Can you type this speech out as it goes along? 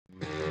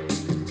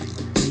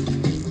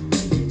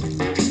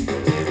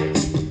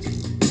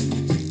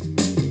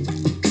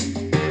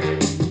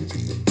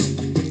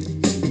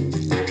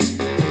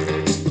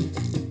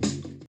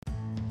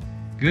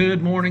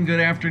Good morning, good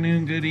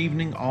afternoon, good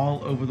evening,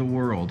 all over the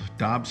world.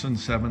 Dobson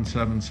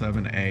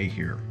 777A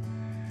here.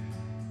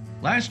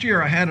 Last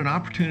year I had an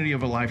opportunity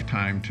of a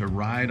lifetime to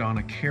ride on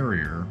a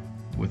carrier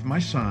with my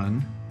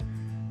son,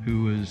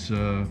 who was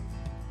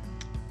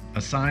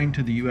assigned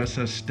to the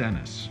USS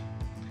Stennis.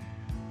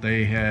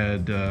 They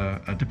had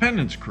a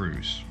dependence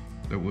cruise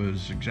that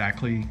was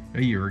exactly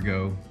a year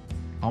ago,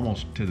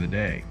 almost to the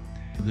day.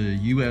 The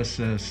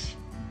USS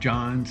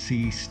Jon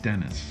C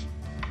Stennis,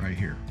 right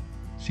here.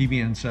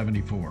 CVN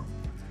 74.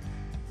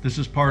 This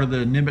is part of the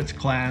Nimitz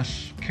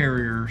class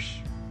carriers,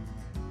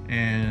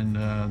 and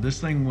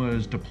this thing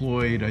was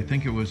deployed, I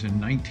think it was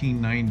in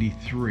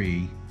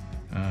 1993,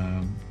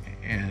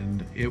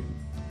 and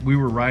we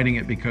were riding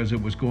it because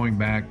it was going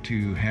back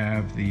to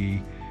have the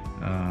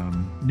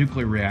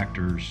nuclear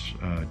reactors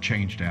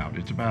changed out.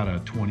 It's about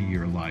a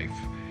 20-year life.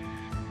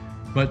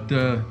 But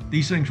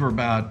these things were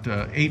about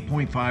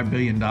 $8.5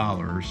 billion.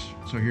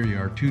 So here you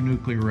are, 2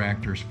 nuclear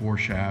reactors, 4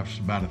 shafts,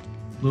 about a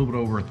little bit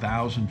over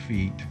 1,000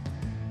 feet,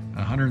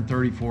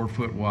 134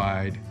 foot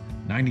wide,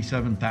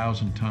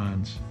 97,000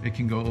 tons. It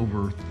can go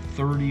over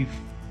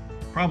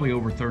probably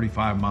over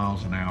 35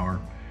 miles an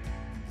hour.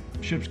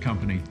 Ship's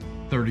company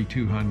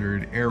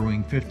 3,200, Air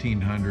Wing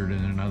 1,500,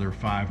 and another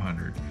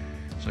 500.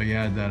 So you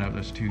add that up,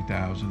 that's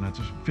 2,000. That's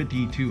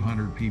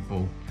 5,200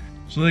 people.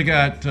 So they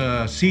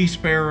got Sea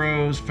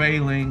Sparrows,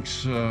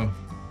 Phalanx,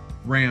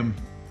 Ram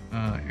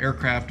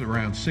aircraft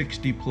around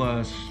 60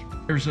 plus.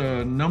 There's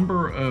a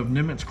number of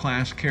Nimitz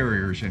class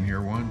carriers in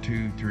here. 1,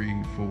 2,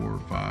 3, 4,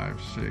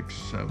 5, 6,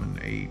 7,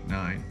 8,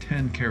 9,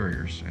 10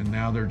 carriers. And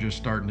now they're just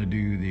starting to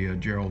do the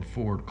Gerald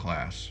Ford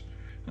class.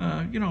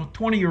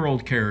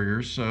 20-year-old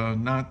carriers,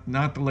 not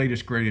the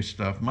latest, greatest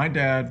stuff. My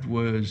dad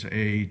was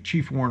a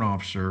chief warrant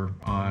officer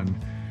on,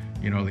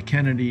 the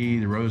Kennedy,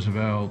 the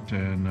Roosevelt,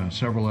 and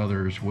several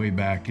others way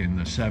back in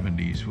the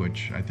 70s,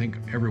 which I think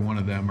every one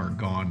of them are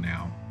gone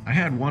now. I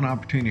had one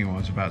opportunity when I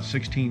was about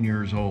 16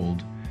 years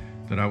old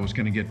that I was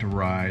going to get to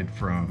ride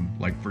from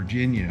like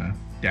Virginia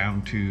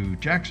down to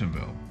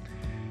Jacksonville.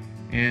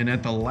 And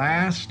at the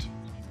last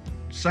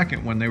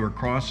second, when they were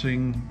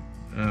crossing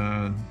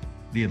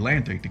the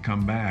Atlantic to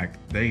come back,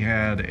 they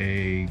had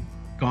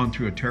gone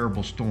through a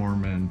terrible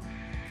storm,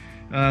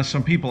 and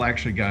some people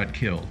actually got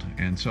killed.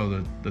 And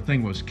so the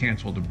thing was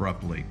canceled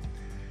abruptly.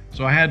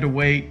 So I had to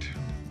wait.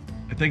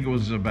 I think it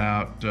was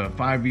about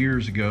 5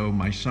 years ago,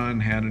 my son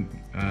had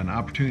an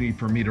opportunity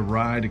for me to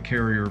ride a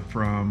carrier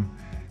from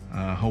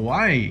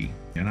Hawaii,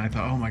 and I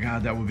thought, oh my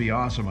God, that would be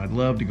awesome. I'd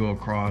love to go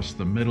across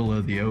the middle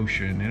of the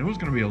ocean, and it was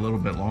going to be a little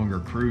bit longer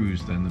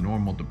cruise than the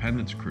normal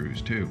dependence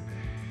cruise too.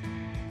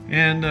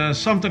 And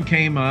something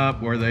came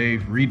up where they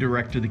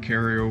redirected the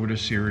carrier over to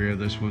Syria.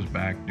 This was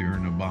back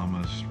during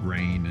Obama's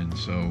reign, and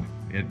so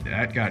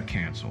that got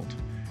canceled.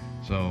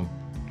 So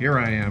here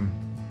I am,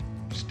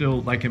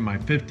 still like in my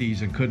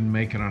 50s, and couldn't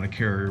make it on a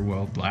carrier.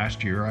 Well,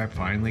 last year I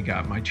finally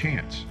got my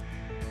chance.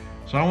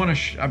 So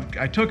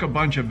I took a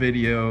bunch of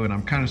video, and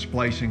I'm kind of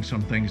splicing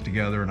some things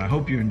together, and I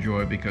hope you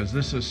enjoy it, because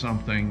this is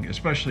something,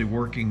 especially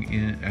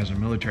working as a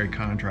military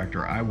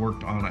contractor, I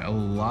worked on a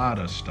lot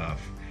of stuff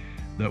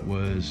that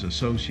was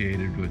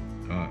associated with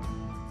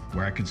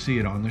where I could see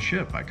it on the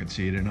ship. I could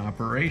see it in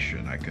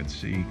operation. I could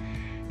see,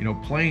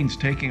 planes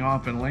taking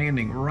off and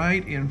landing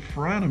right in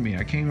front of me.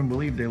 I can't even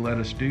believe they let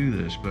us do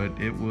this, but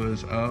it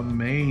was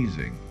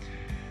amazing.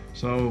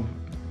 So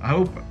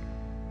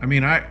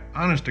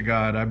honest to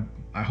God,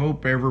 I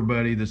hope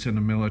everybody that's in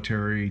the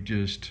military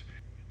just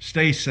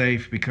stay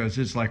safe, because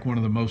it's like one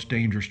of the most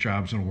dangerous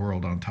jobs in the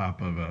world on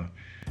top of a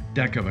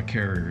deck of a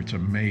carrier. It's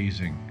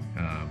amazing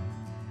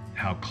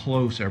how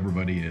close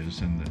everybody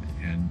is and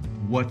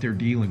what they're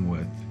dealing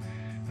with.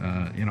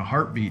 In a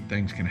heartbeat,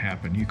 things can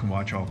happen. You can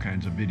watch all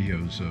kinds of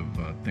videos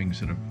of things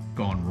that have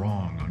gone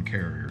wrong on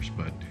carriers.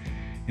 But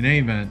in any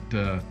event,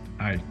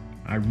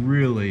 I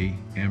really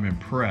am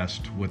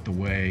impressed with the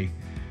way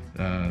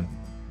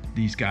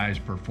these guys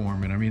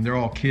perform. And I mean, they're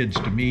all kids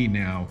to me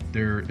now.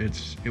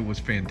 It was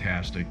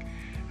fantastic.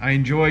 I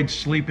enjoyed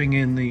sleeping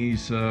in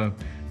these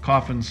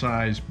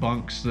coffin-sized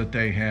bunks that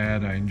they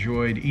had. I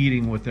enjoyed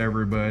eating with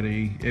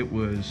everybody. It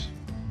was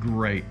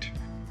great.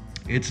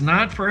 It's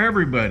not for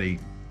everybody,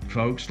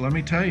 folks. Let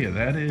me tell you,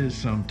 that is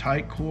some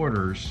tight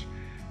quarters.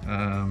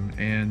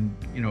 And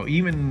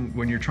even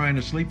when you're trying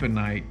to sleep at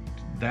night,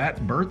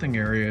 that berthing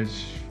area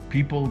is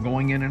people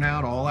going in and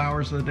out all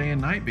hours of the day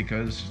and night,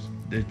 because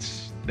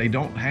they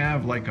don't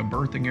have like a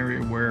berthing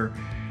area where,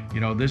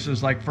 this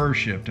is like first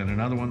shift and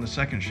another one the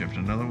second shift,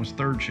 and another one's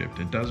third shift.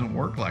 It doesn't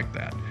work like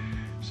that.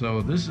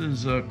 So this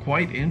is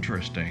quite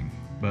interesting.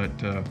 But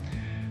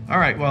all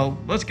right, well,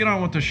 let's get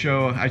on with the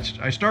show.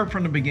 I start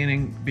from the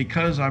beginning.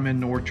 Because I'm in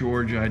North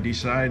Georgia, I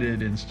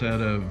decided,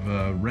 instead of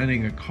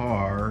renting a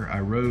car, I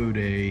rode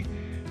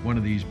one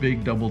of these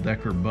big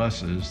double-decker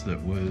buses that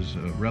was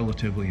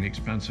relatively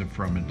inexpensive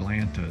from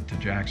Atlanta to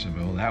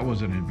Jacksonville. That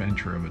was an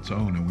adventure of its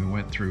own, and we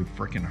went through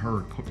frickin'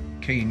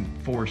 hurricane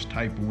force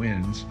type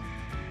winds.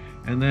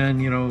 And then,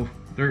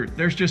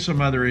 there's just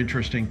some other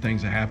interesting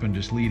things that happened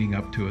just leading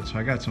up to it. So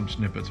I got some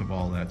snippets of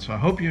all that. So I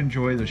hope you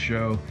enjoy the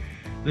show.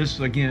 This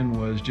again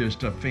was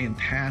just a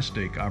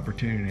fantastic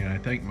opportunity, and I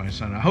thank my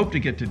son. I hope to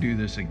get to do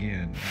this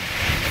again.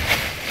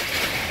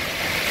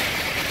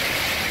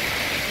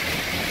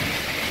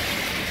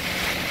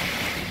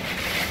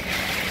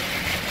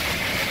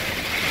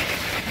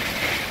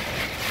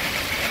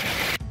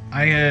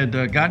 I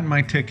had gotten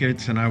my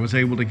tickets, and I was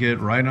able to get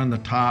right on the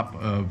top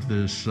of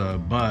this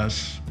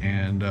bus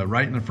and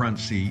right in the front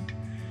seat.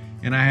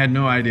 And I had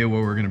no idea what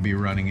we were going to be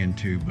running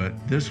into, but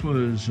this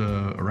was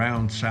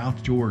around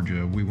South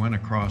Georgia. We went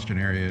across an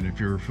area, and if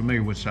you're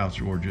familiar with South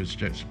Georgia, it's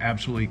just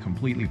absolutely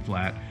completely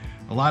flat.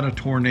 A lot of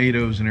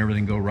tornadoes and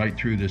everything go right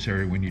through this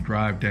area. When you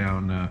drive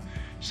down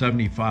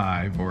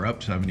 75 or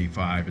up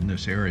 75 in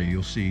this area,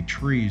 you'll see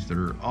trees that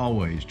are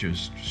always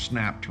just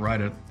snapped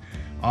right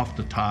off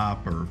the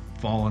top or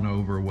fallen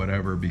over or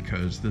whatever,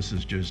 because this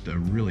is just a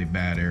really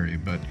bad area.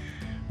 But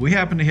we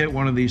happened to hit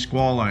one of these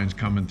squall lines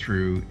coming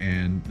through,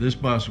 and this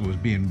bus was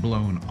being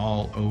blown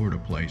all over the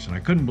place. And I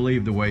couldn't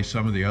believe the way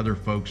some of the other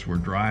folks were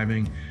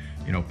driving,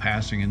 you know,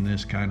 passing in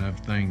this kind of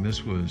thing.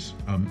 This was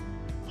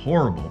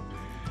horrible.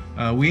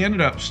 We ended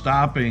up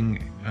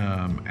stopping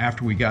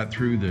after we got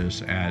through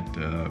this at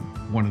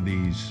one of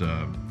these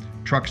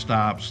truck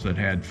stops that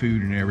had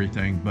food and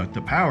everything, but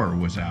the power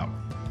was out.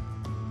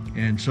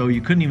 And so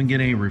you couldn't even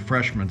get any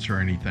refreshments or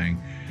anything.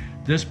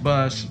 This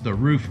bus, the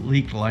roof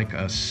leaked like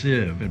a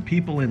sieve, and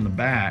people in the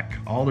back,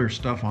 all their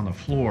stuff on the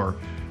floor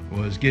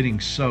was getting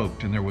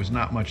soaked, and there was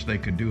not much they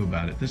could do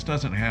about it. This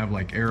doesn't have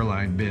like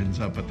airline bins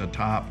up at the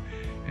top.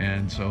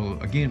 And so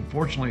again,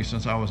 fortunately,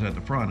 since I was at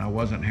the front, I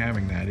wasn't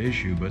having that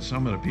issue, but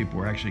some of the people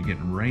were actually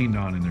getting rained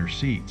on in their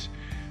seats.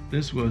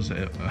 This was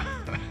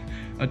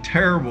a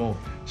terrible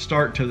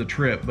start to the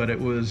trip, but it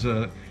was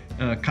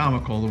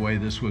comical the way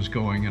this was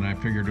going, and I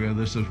figured, well,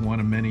 this is one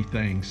of many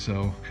things.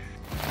 So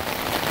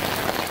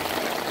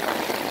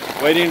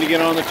waiting to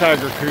get on the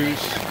Tiger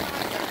Cruise,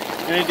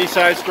 and it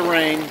decides to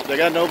rain. They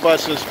got no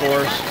buses for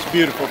us. It's a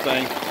beautiful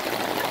thing.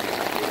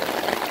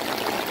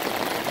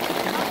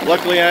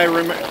 Luckily, I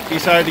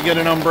decided to get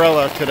an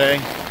umbrella today.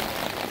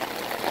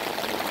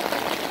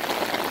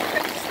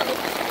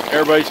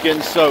 Everybody's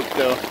getting soaked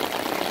though.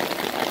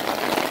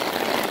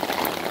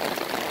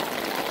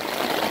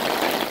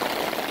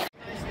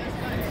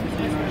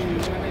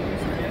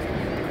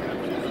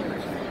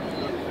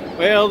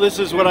 Well, this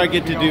is what I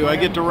get to do. I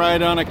get to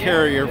ride on a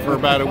carrier for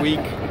about a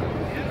week.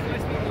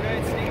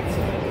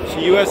 It's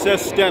USS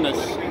Stennis.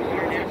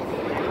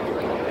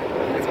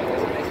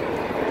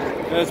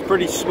 That's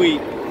pretty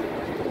sweet.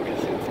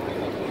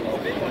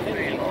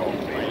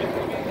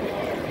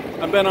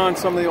 I've been on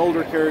some of the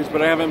older carriers,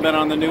 but I haven't been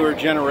on the newer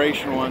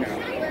generation ones.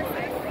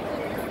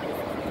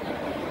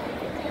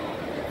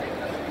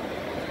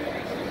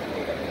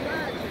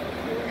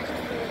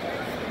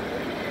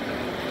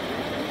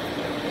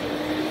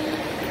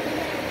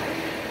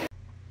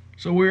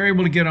 So we were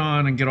able to get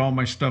on and get all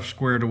my stuff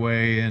squared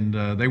away, and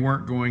they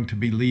weren't going to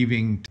be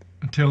leaving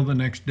until the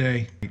next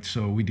day.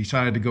 So we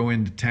decided to go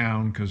into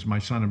town because my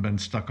son had been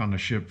stuck on the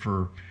ship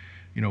for,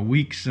 you know,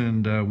 weeks,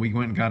 and we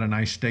went and got a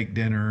nice steak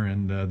dinner,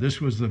 and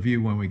this was the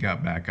view when we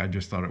got back. I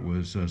just thought it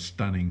was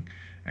stunning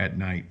at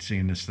night,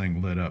 seeing this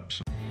thing lit up.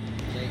 So.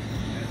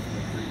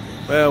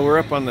 Well, we're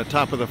up on the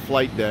top of the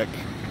flight deck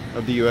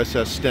of the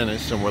USS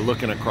Stennis, and we're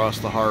looking across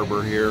the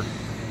harbor here.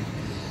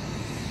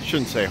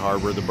 Shouldn't say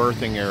harbor, the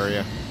berthing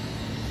area.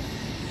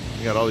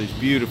 You got all these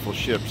beautiful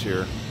ships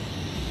here.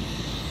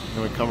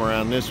 Then we come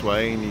around this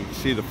way and you can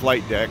see the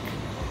flight deck.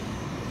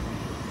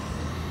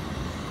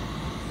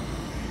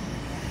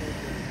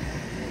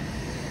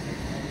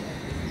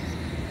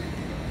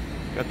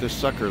 Got this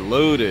sucker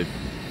loaded.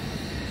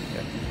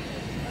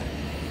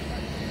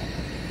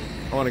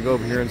 I want to go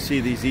over here and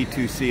see these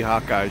E2C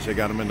Hawkeyes. I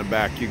got them in the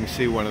back. You can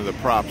see one of the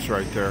props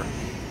right there.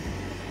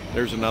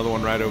 There's another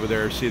one right over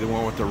there. See the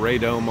one with the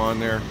radome on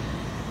there?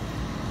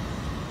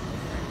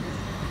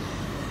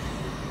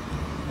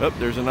 Oh,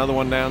 there's another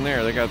one down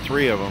there. They got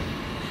 3 of them.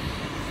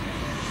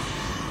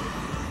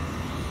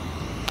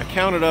 I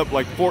counted up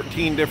like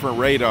 14 different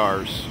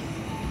radars.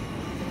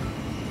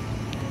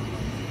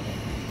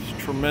 It's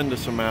a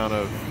tremendous amount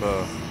of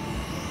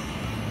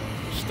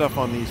stuff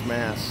on these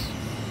masts.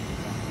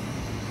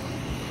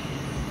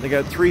 They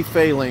got 3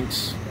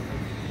 phalanx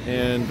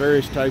and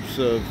various types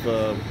of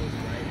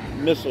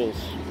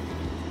missiles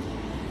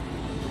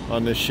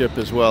on this ship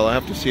as well. I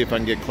have to see if I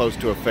can get close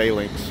to a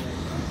phalanx.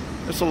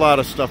 There's a lot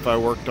of stuff I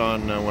worked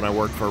on when I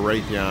worked for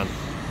Raytheon.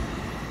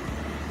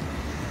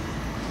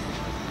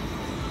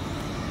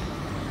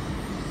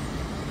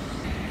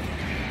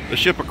 The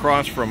ship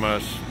across from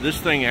us, this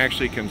thing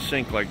actually can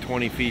sink like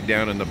 20 feet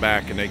down in the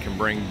back, and they can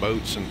bring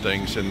boats and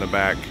things in the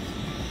back.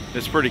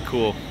 It's pretty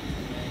cool.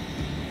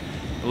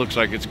 It looks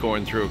like it's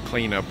going through a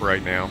cleanup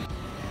right now.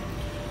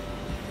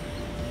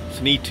 It's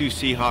an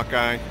E2C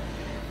Hawkeye.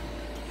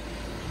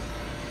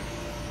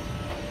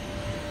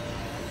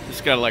 It's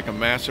got like a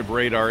massive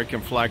radar. It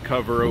can fly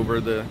cover over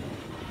the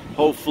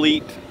whole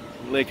fleet.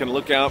 They can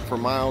look out for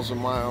miles and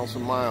miles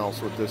and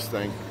miles with this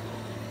thing.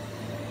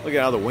 Look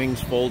at how the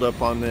wings fold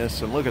up on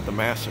this, and look at the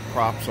massive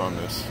props on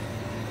this.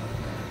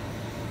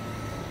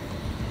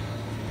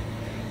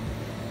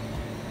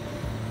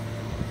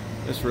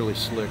 It's really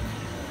slick.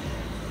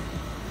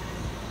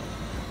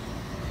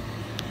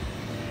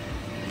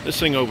 This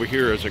thing over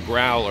here is a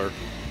growler.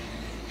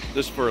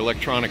 This is for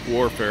electronic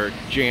warfare,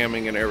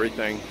 jamming and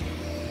everything.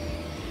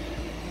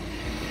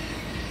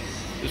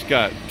 It's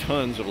got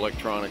tons of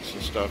electronics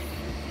and stuff.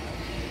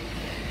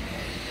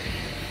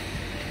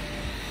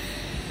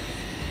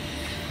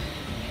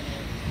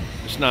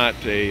 It's not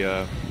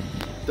a,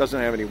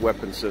 doesn't have any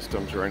weapon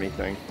systems or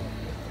anything.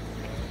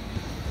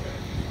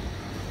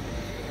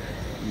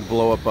 You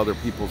blow up other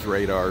people's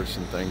radars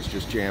and things,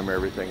 just jam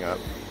everything up.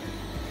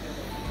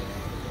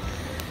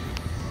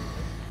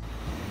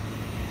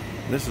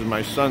 This is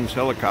my son's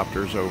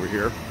helicopters over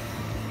here.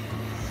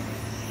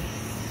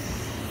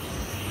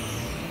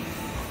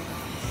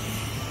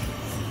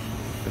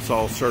 It's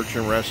all search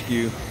and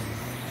rescue.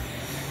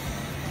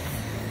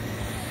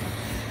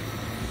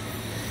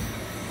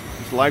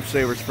 It's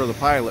lifesavers for the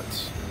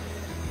pilots.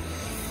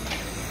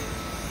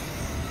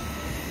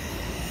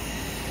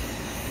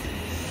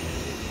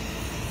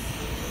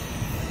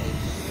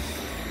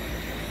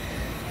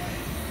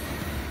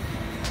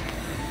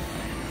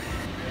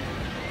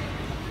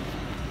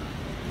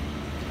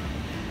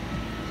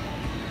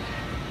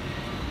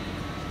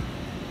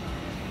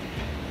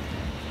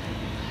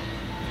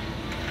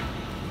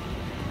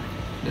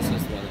 This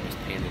is the one that was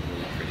painted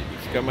really pretty.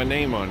 It's got my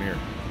name on here.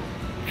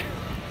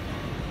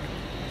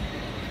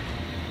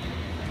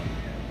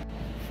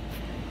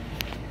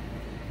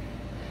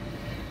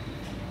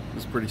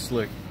 It's pretty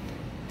slick.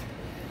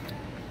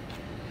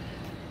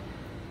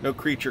 No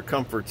creature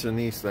comforts in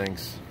these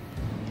things.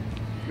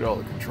 Get all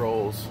the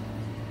controls.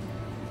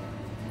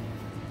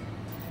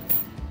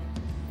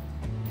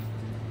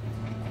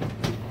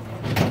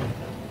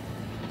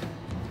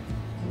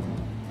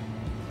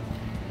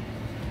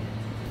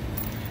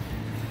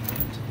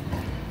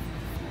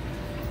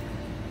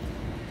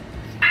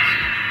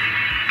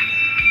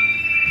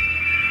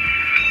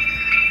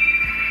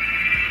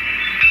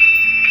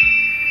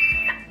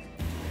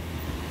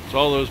 So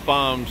all those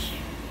bombs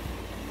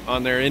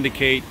on there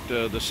indicate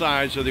the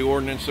size of the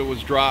ordnance that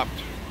was dropped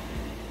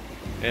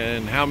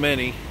and how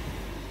many.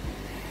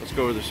 Let's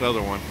go to this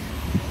other one.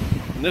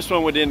 And this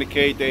one would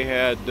indicate they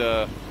had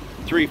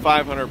 3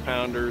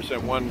 500-pounders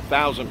and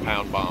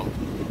 1,000-pound bomb.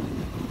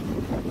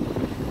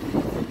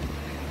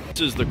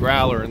 This is the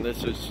growler, and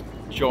this is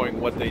showing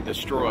what they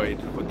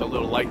destroyed with the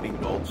little lightning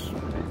bolts.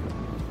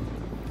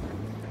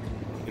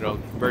 You know,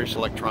 various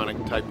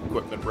electronic type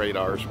equipment,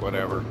 radars,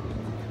 whatever.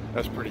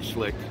 That's pretty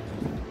slick.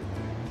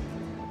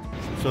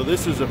 So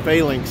this is a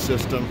phalanx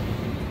system.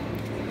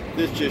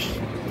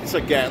 It's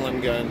a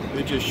Gatling gun.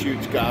 It just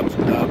shoots gobs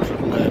and gobs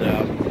of lead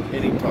out,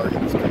 any target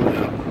that's coming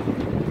out.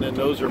 And then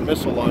those are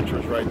missile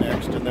launchers right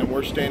next. And then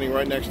we're standing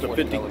right next to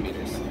 40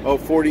 millimeters.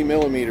 40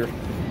 millimeter.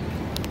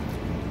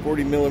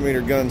 40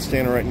 millimeter gun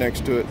standing right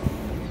next to it.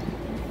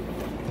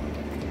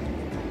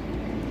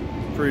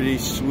 Pretty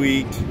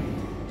sweet.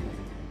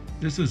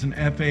 This is an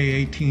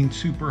FA-18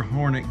 Super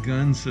Hornet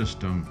gun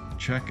system.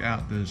 Check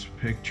out this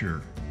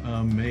picture.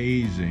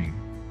 Amazing.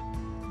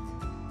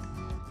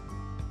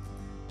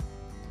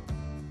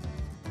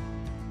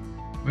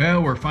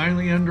 Well, we're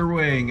finally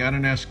underway and got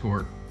an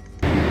escort.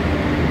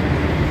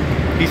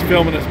 He's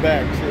filming us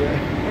back, see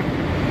that?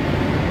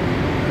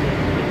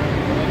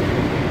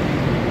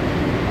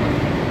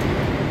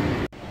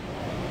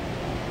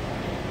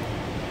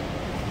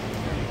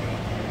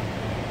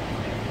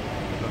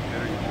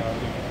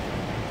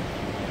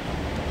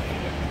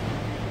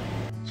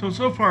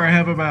 So far I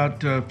have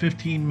about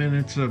 15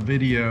 minutes of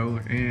video,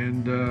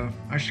 and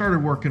I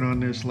started working on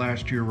this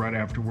last year right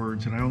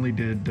afterwards, and I only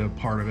did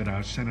part of it.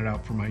 I sent it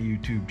out for my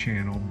YouTube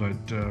channel, but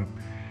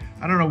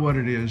I don't know what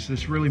it is.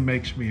 This really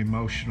makes me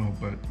emotional,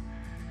 but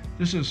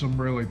this is some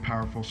really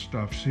powerful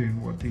stuff,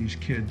 seeing what these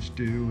kids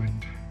do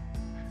and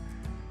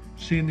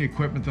seeing the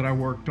equipment that I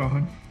worked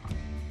on.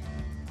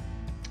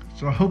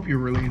 So I hope you're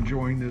really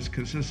enjoying this,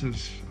 because this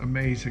is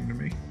amazing to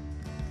me.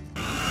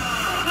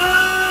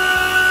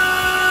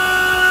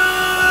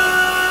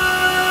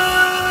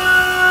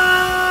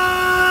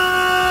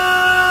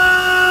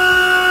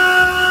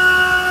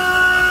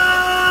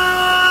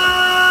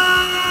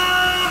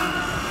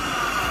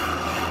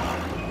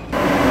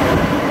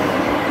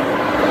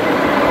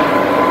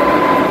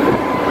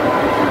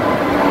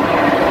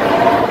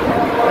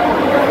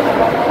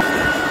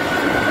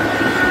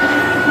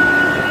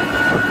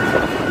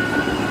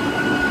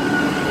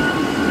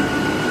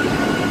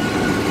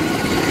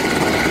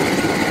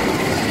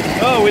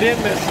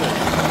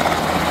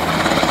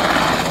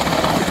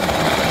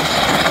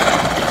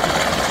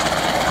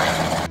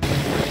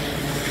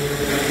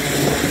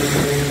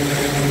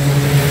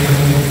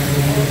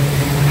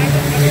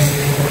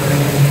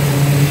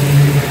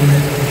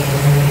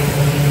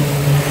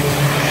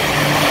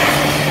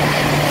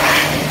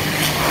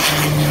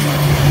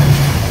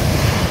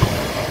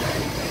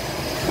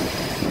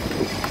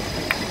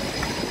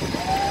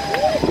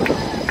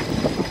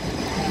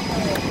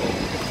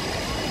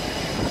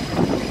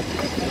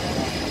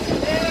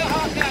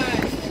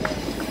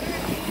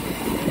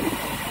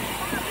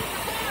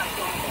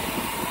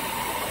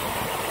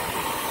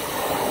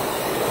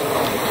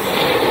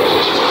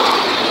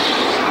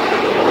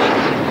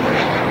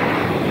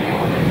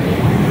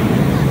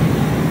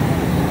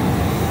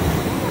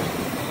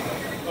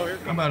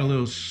 shot a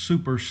little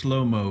super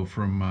slow-mo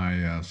from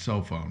my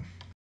cell phone.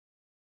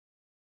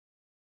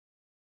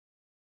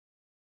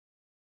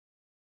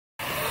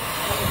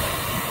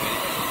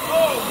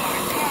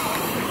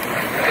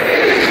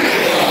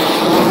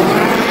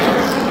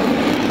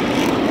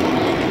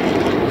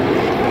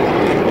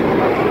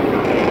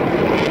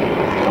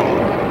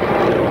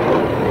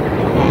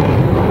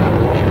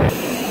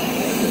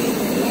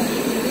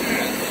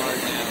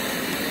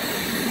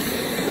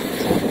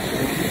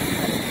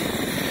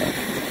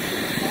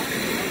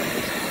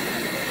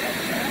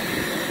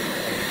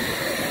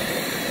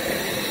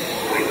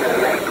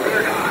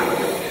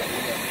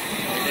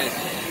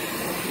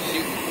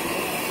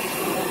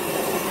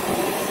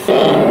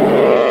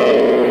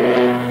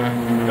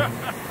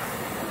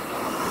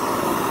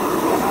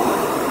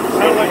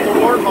 Sounds like the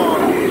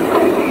warthog.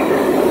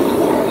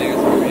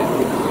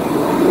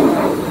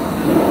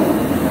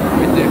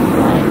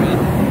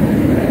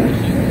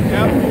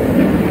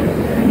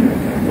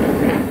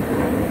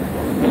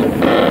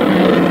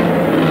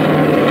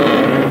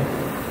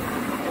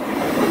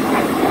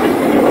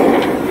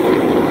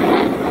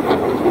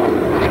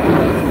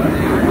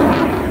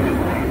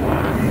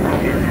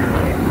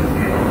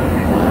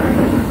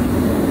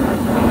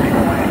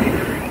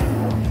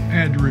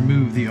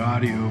 The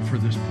audio for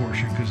this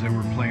portion because they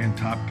were playing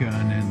Top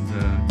Gun,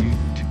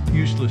 and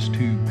Useless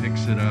Tube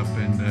picks it up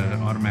and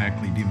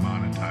automatically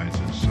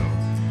demonetizes.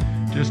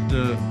 So just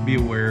be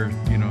aware,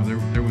 you know,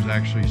 there was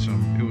actually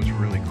it was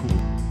really cool.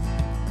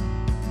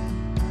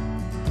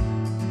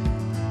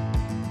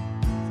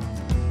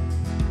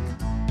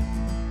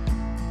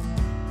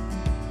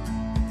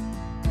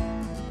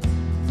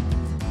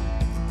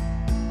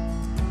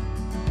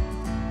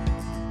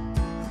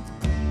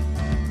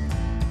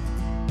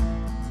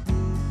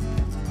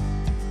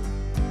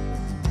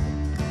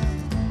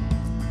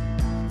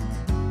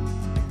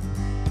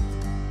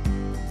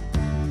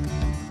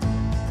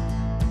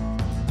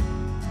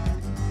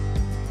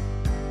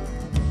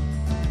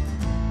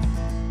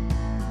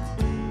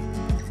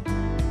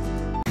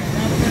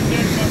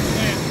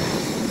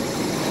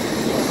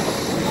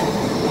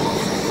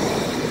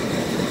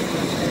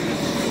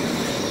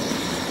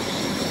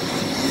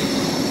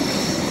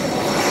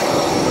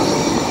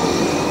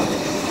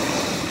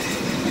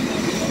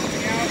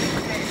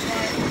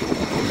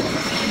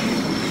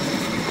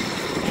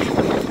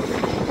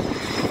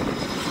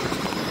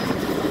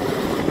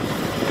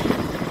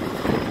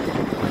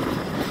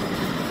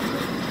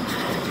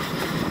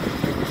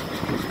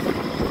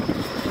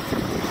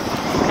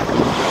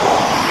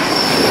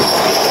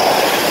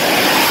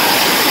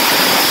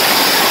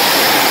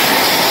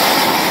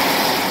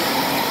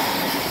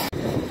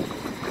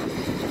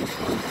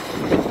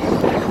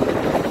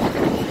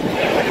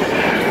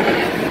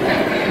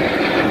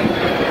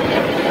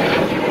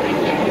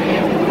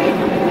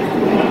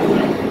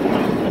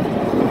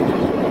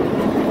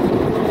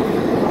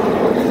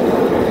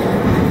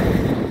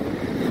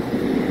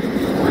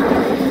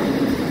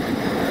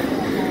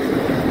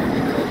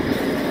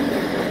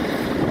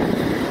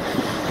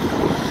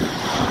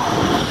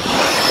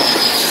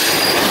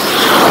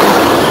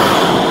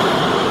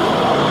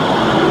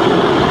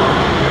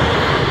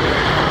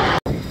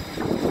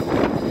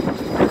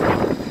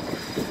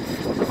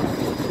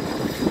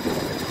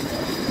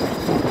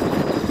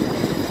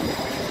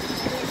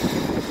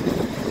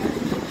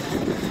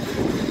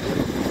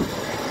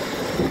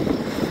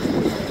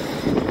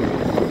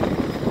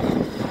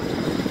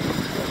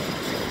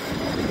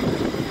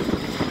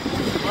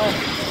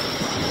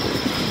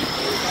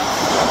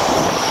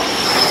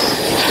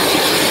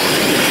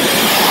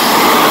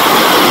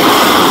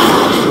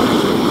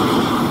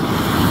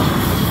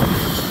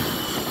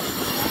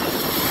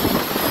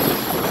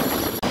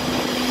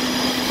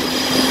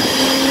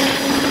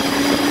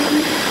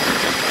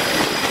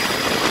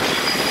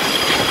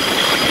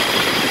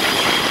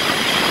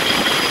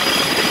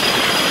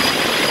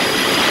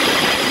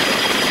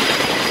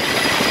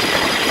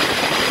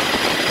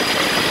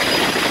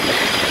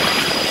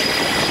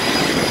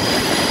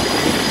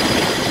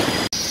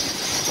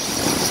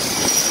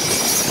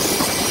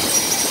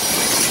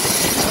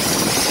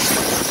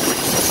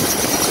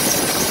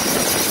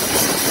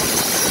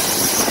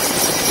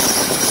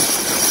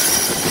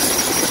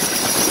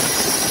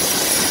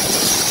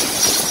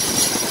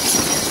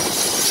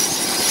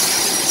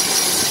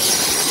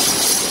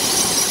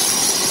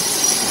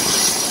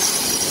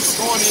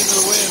 Into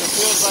the wind. It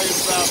feels like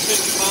it's about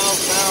 50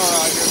 miles an hour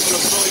out here, so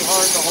it's really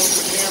hard to hold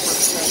the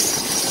camera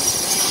straight.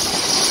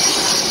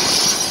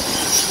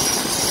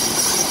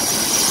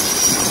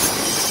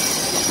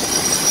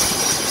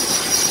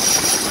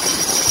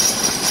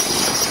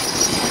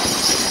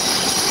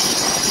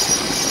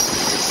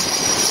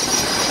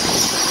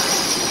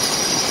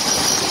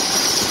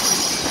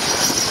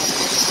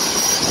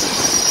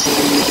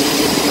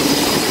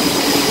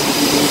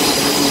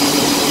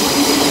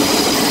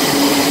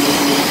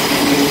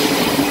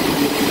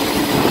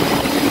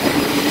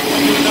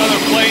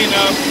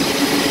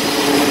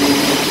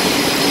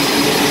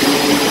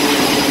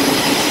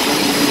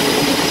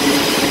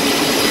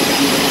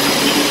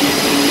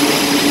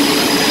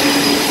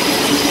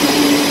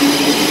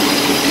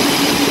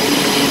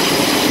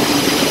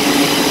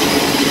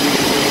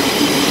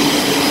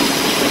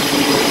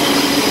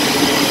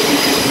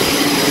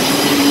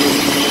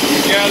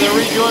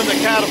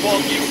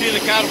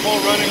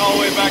 catapult running all the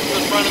way back to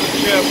the front of the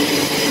ship.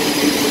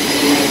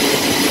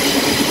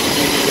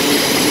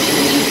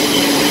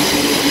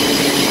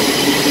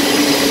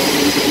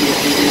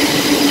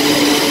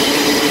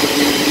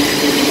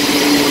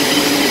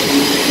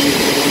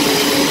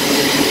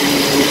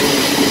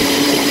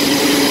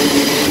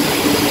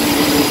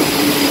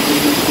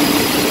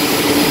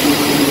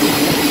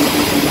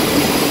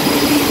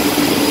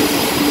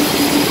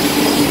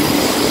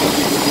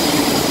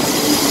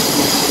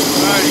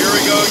 Here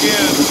we go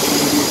again.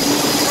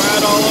 Try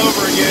it all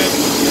over again.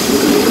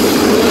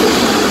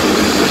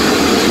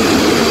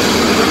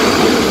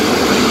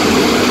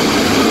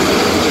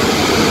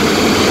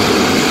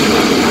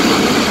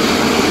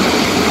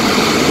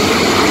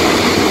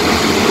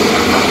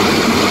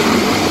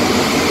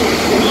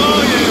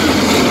 Oh yeah.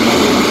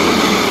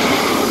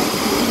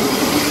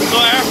 So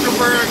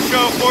afterburn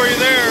show for you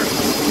there.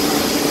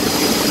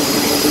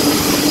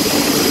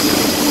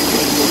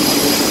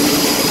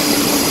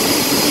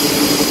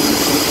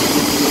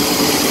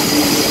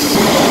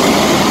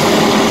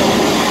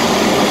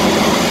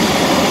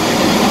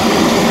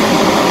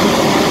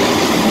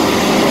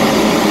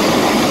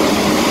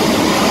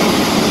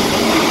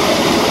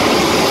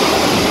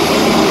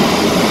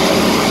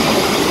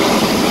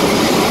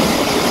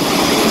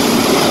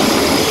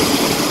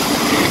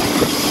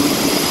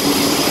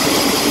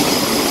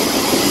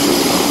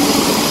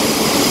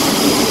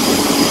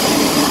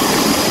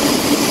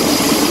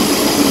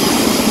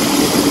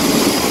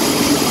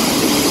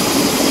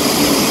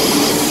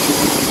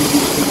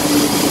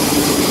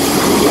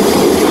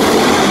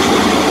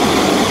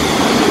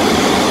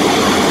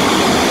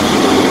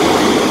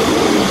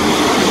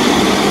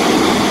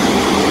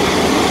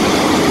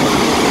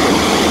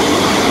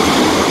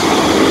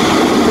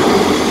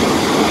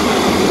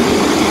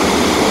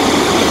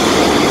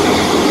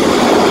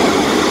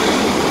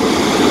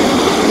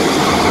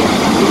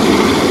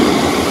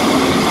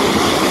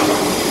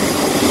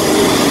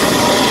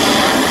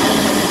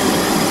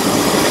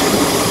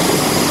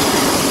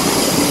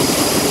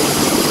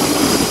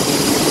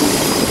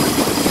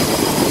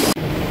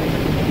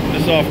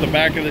 Off the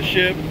back of the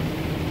ship.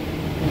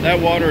 That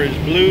water is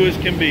blue as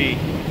can be.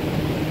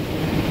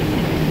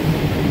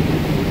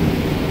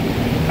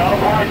 On the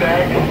flight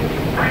deck.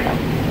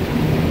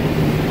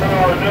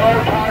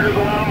 No tigers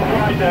allowed on the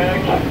flight deck.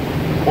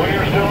 We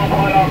are still in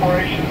flight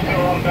operations. Still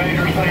a lot of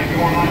dangerous things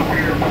going on up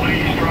here.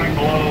 Please strike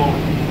below.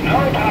 No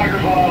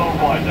tigers allowed on the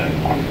flight deck.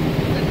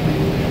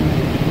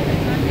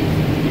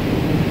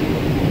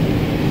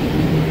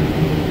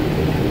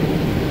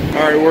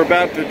 Alright, we're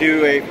about to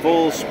do a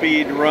full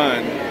speed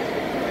run.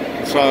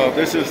 So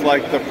this is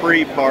like the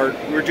pre part.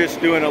 We're just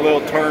doing a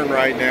little turn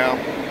right now.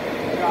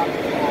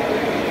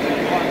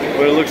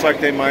 But it looks like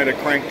they might have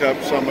cranked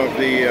up some of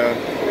the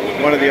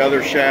one of the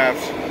other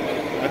shafts.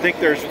 I think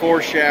there's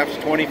 4 shafts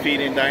 20 feet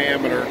in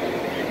diameter,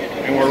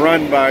 and we're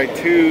run by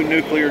 2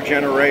 nuclear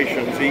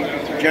generators,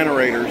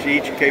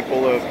 each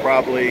capable of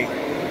probably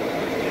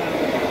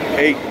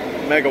 8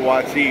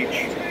 megawatts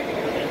each.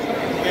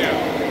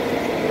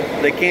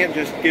 They can't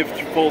just give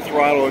full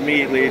throttle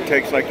immediately. It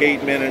takes like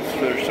 8 minutes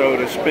or so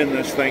to spin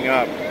this thing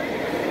up.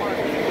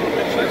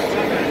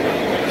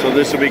 So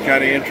this will be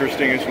kind of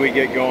interesting as we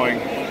get going.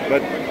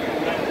 But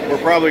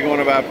we're probably going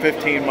about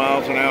 15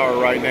 miles an hour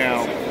right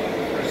now.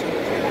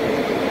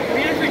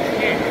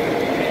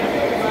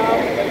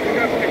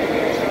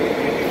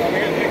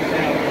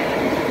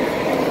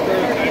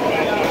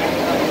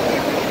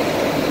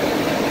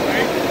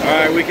 All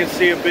right, we can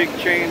see a big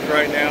change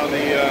right now.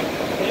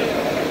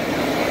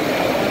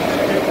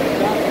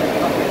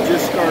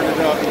 Just started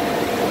up.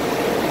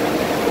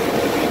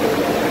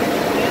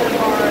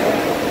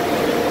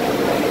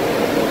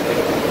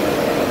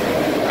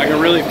 I can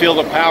really feel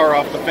the power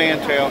off the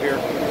fantail here.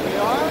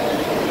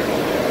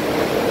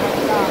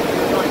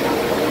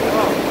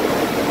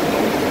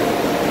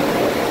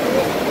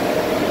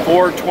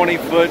 4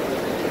 20-foot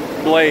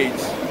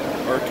blades,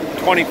 or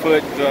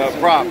 20-foot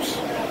props.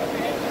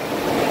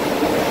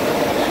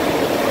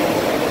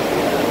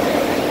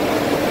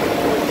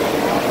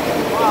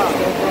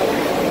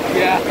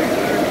 Yeah.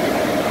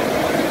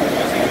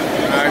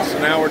 Alright, so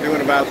now we're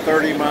doing about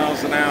 30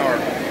 miles an hour.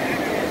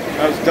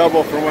 That was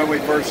double from when we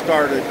first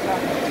started.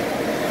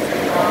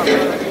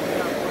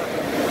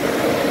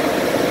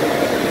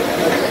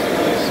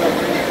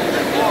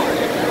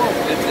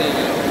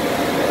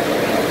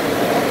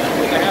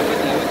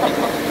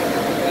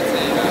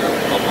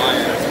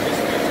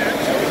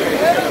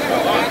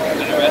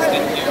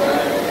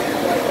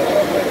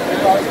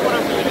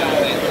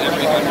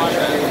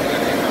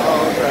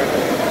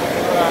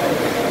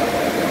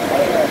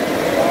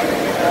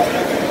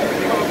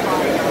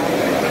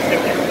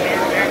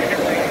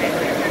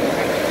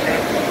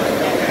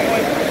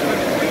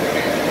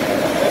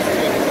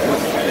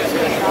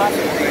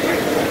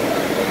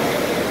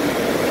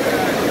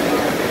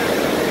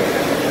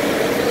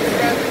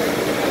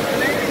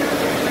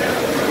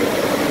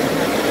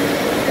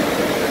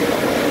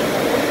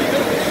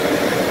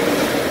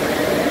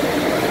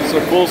 It's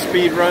a full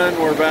speed run.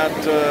 We're about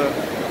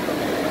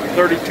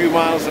 32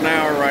 miles an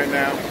hour right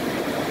now.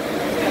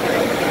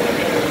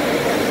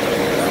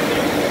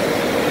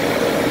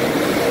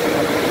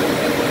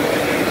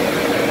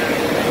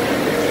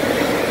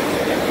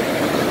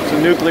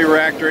 a nuclear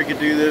reactor, it could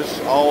do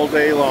this all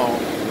day long.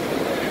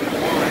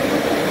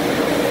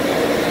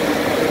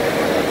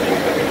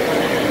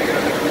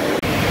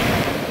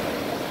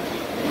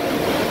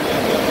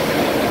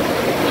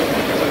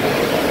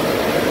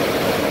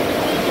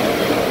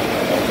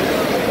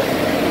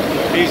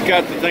 He's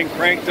got the thing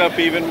cranked up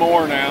even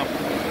more now.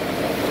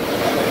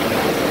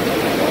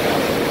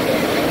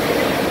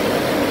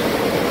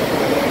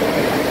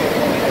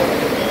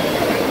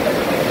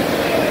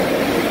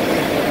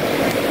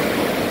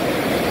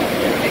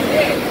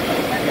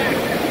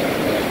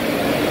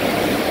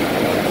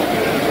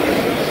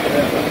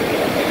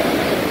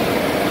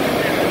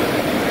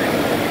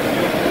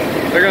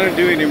 They're going to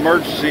do an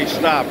emergency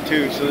stop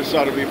too, so this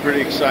ought to be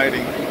pretty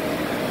exciting.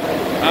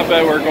 I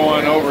bet we're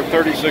going over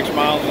 36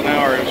 miles an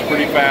hour. It was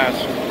pretty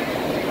fast.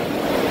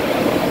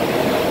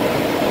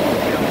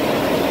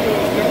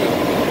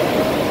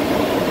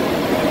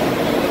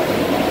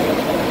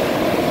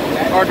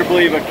 Hard to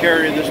believe a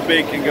carrier this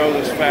big can go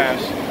this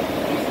fast.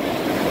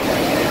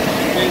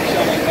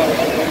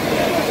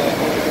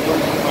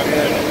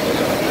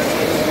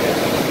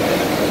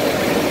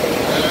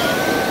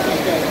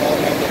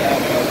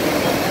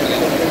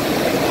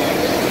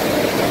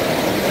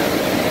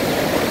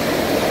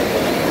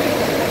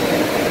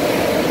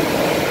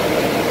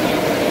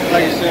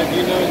 Like I said,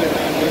 you know they're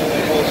not doing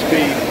it full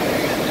speed.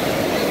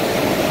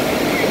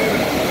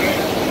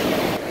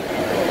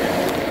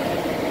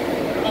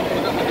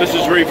 This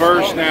is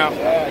reverse now.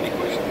 Yeah, you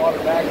push some water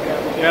back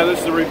there. Yeah, this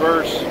is the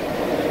reverse.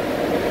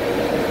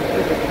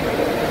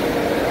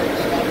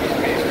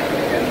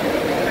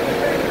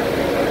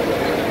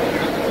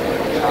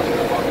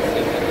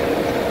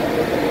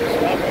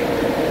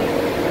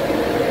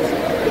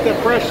 Get that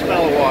fresh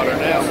smell of water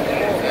now.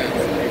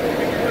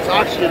 It's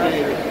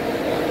oxygenated.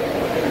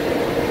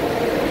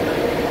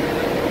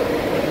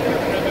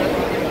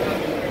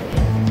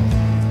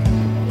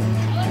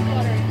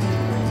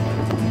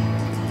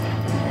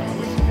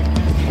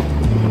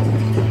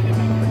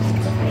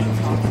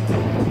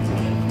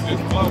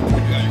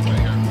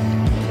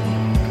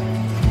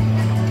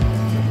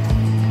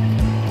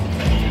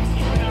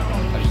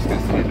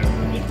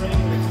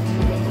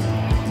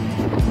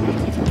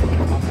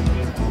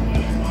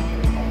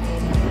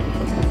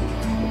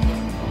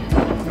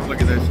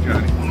 Look at this,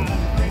 Johnny.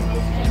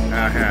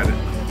 I had it.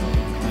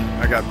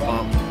 I got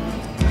bumped.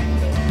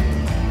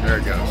 There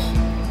it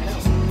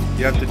goes.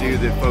 You have to do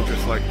the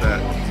focus like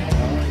that.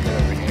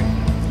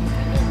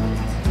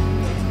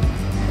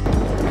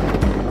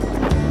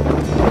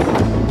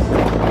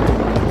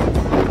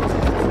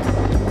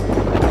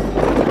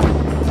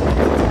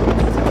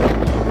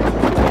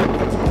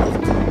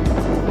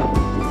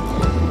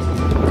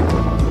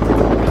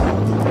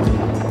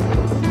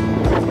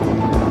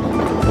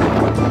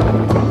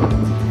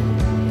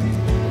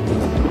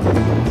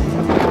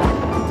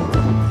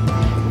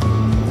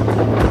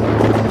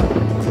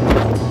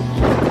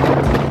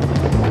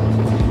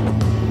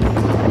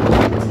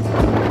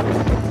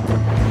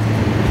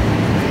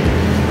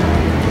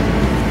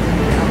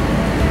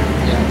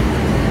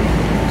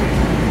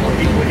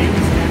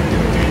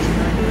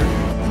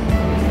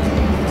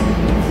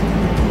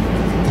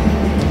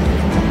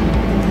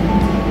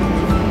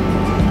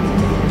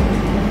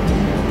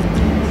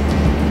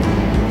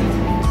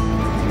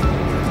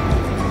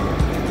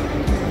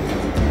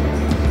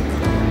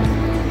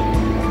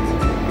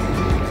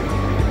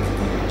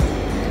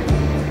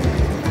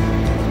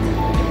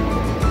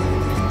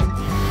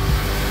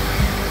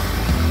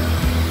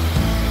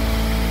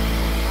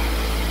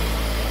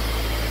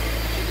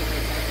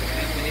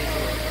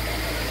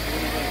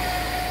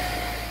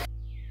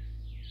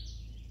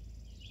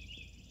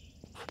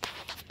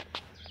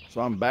 So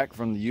I'm back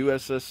from the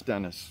USS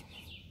Stennis.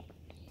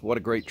 What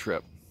a great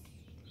trip.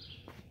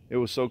 It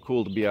was so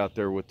cool to be out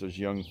there with those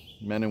young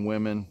men and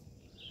women,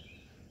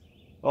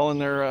 all in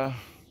their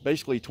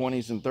basically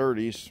 20s and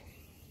 30s.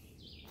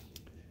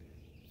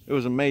 It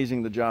was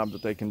amazing the job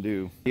that they can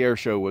do. The air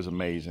show was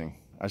amazing.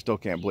 I still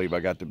can't believe I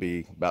got to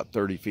be about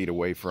 30 feet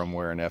away from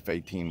where an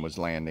F-18 was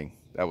landing.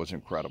 That was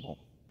incredible.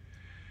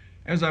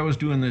 As I was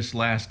doing this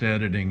last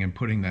editing and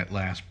putting that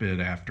last bit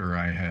after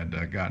I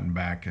had gotten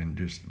back and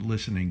just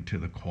listening to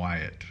the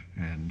quiet,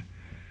 and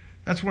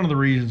that's one of the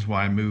reasons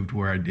why I moved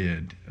where I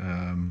did.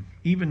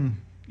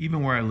 Even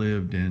where I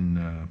lived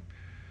in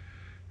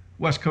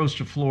west coast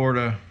of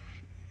Florida,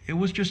 it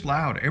was just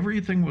loud.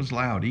 Everything was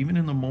loud. Even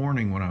in the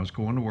morning when I was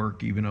going to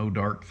work, even though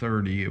dark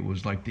 30, it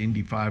was like the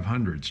Indy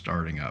 500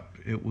 starting up.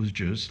 It was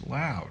just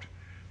loud.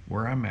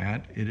 Where I'm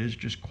at, it is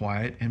just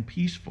quiet and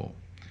peaceful.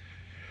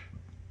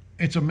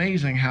 It's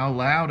amazing how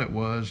loud it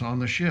was on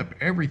the ship.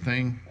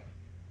 Everything,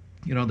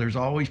 you know, there's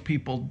always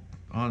people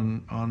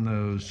on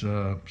those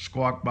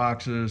squawk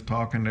boxes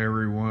talking to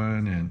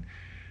everyone,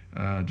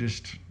 and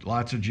just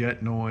lots of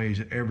jet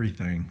noise,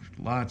 everything.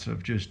 Lots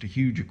of just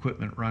huge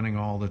equipment running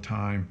all the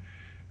time.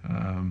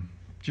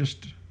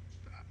 Just,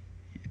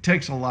 it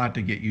takes a lot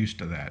to get used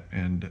to that.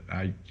 And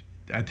I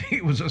think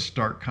it was a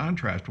stark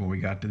contrast when we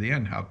got to the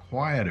end, how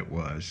quiet it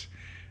was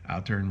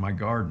out there in my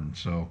garden.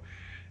 So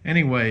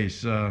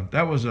anyways,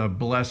 that was a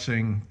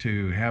blessing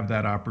to have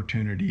that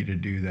opportunity to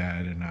do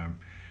that, and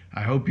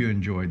I hope you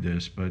enjoyed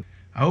this. But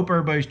I hope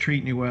everybody's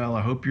treating you well.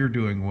 I hope you're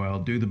doing well.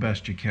 Do the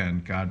best you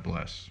can. God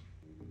bless.